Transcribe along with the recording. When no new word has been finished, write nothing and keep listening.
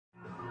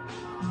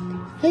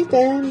Hey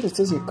fam, this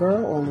is your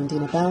girl,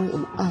 Orlandina Valley,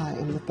 and I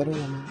am the Fitter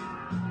Woman.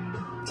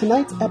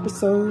 Tonight's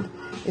episode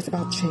is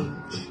about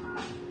change.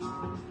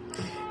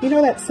 You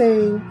know that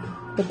saying,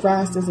 the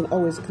grass isn't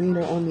always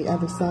greener on the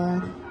other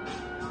side?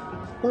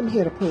 Well, I'm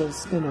here to put a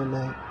spin on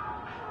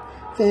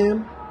that.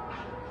 Fam,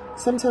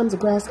 sometimes the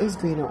grass is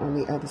greener on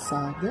the other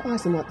side. Your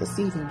eyes are not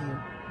deceiving you.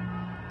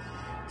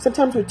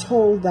 Sometimes we're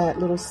told that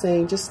little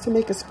saying just to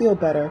make us feel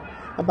better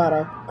about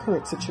our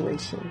current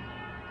situation.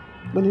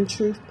 When in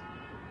truth,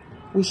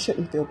 we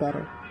shouldn't feel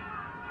better.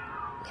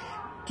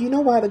 Do you know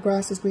why the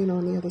grass is greener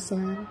on the other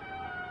side?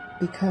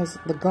 Because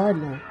the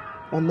gardener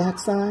on that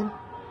side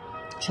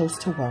chose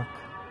to work.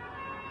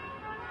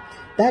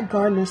 That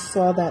gardener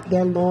saw that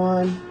their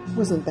lawn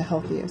wasn't the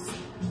healthiest.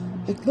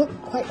 It looked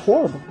quite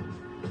horrible.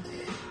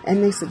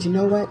 And they said, you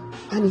know what?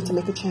 I need to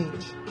make a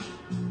change.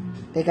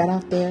 They got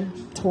out there,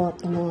 tore up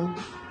the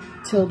lawn,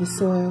 tilled the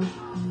soil,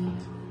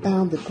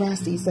 found the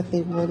grass seeds that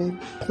they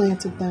wanted,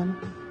 planted them,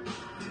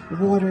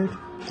 watered,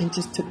 and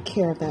just took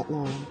care of that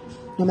lawn,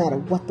 no matter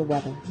what the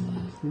weather.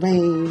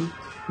 Rain,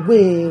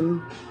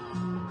 wind,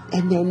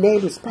 and their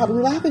neighbors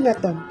probably laughing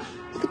at them.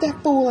 Look at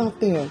that fool out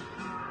there,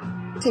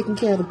 taking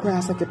care of the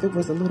grass like if it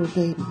was a little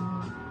baby.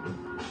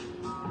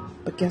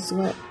 But guess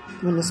what?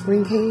 When the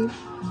spring came,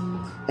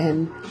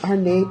 and our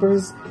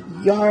neighbor's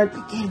yard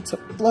began to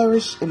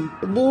flourish and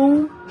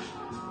bloom,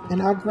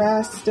 and our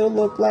grass still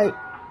looked like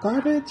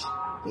garbage,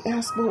 we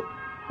asked, well,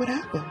 what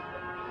happened?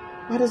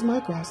 Why does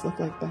my grass look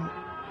like that?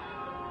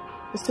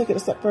 Let's take it a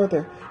step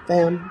further,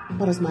 fam.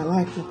 Why does my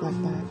life look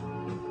like that?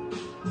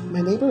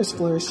 My neighbor is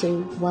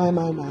flourishing. Why am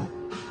I not?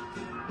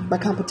 My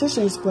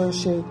competition is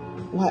flourishing.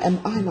 Why am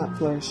I not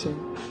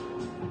flourishing?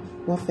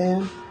 Well,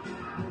 fam,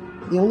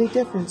 the only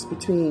difference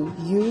between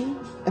you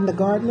and the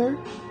gardener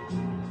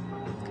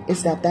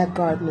is that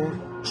gardener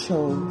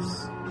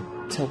chose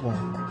to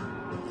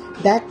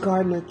work. That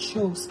gardener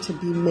chose to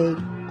be made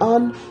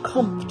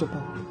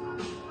uncomfortable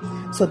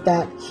so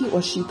that he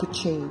or she could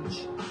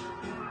change.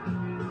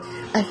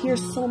 I hear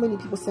so many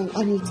people saying,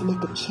 I need to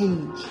make a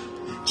change.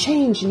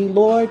 Change me,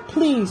 Lord.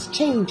 Please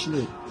change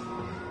me.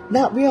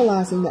 Not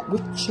realizing that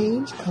with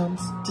change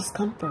comes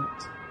discomfort.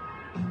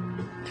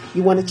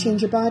 You want to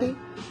change your body?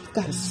 You've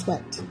got to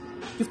sweat.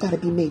 You've got to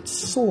be made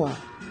sore.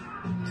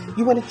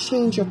 You want to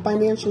change your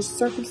financial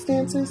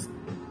circumstances?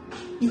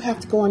 You have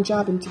to go on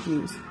job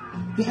interviews.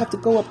 You have to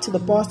go up to the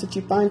boss that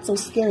you find so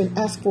scary and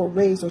ask for a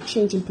raise or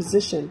change in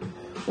position,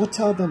 or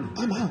tell them,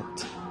 I'm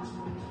out.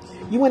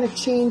 You want to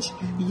change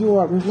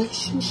your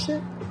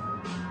relationship?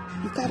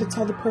 You've got to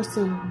tell the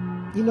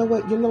person, you know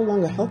what, you're no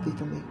longer healthy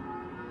for me.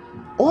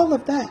 All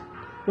of that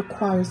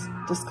requires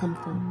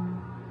discomfort.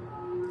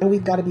 And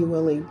we've got to be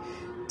willing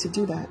to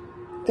do that.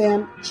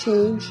 Fam,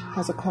 change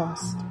has a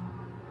cost.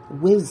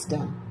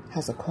 Wisdom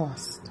has a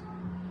cost.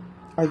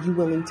 Are you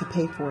willing to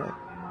pay for it?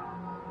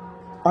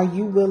 Are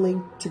you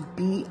willing to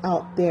be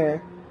out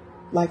there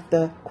like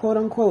the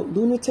quote-unquote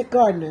lunatic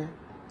gardener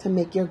to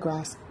make your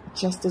grass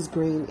just as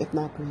green, if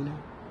not greener?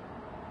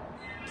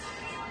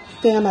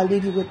 Fam, I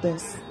leave you with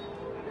this.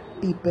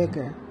 Be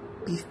bigger,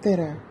 be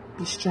fitter,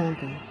 be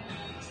stronger.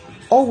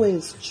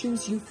 Always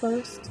choose you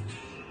first,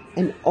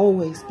 and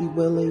always be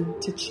willing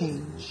to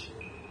change.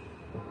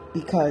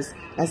 Because,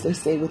 as they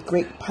say, with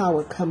great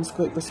power comes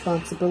great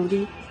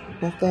responsibility.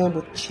 Well, fam,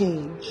 with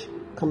change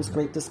comes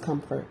great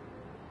discomfort.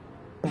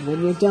 But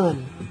when you're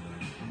done,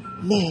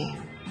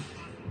 man,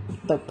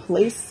 the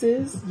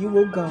places you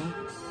will go.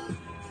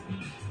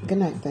 Good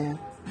night, fam.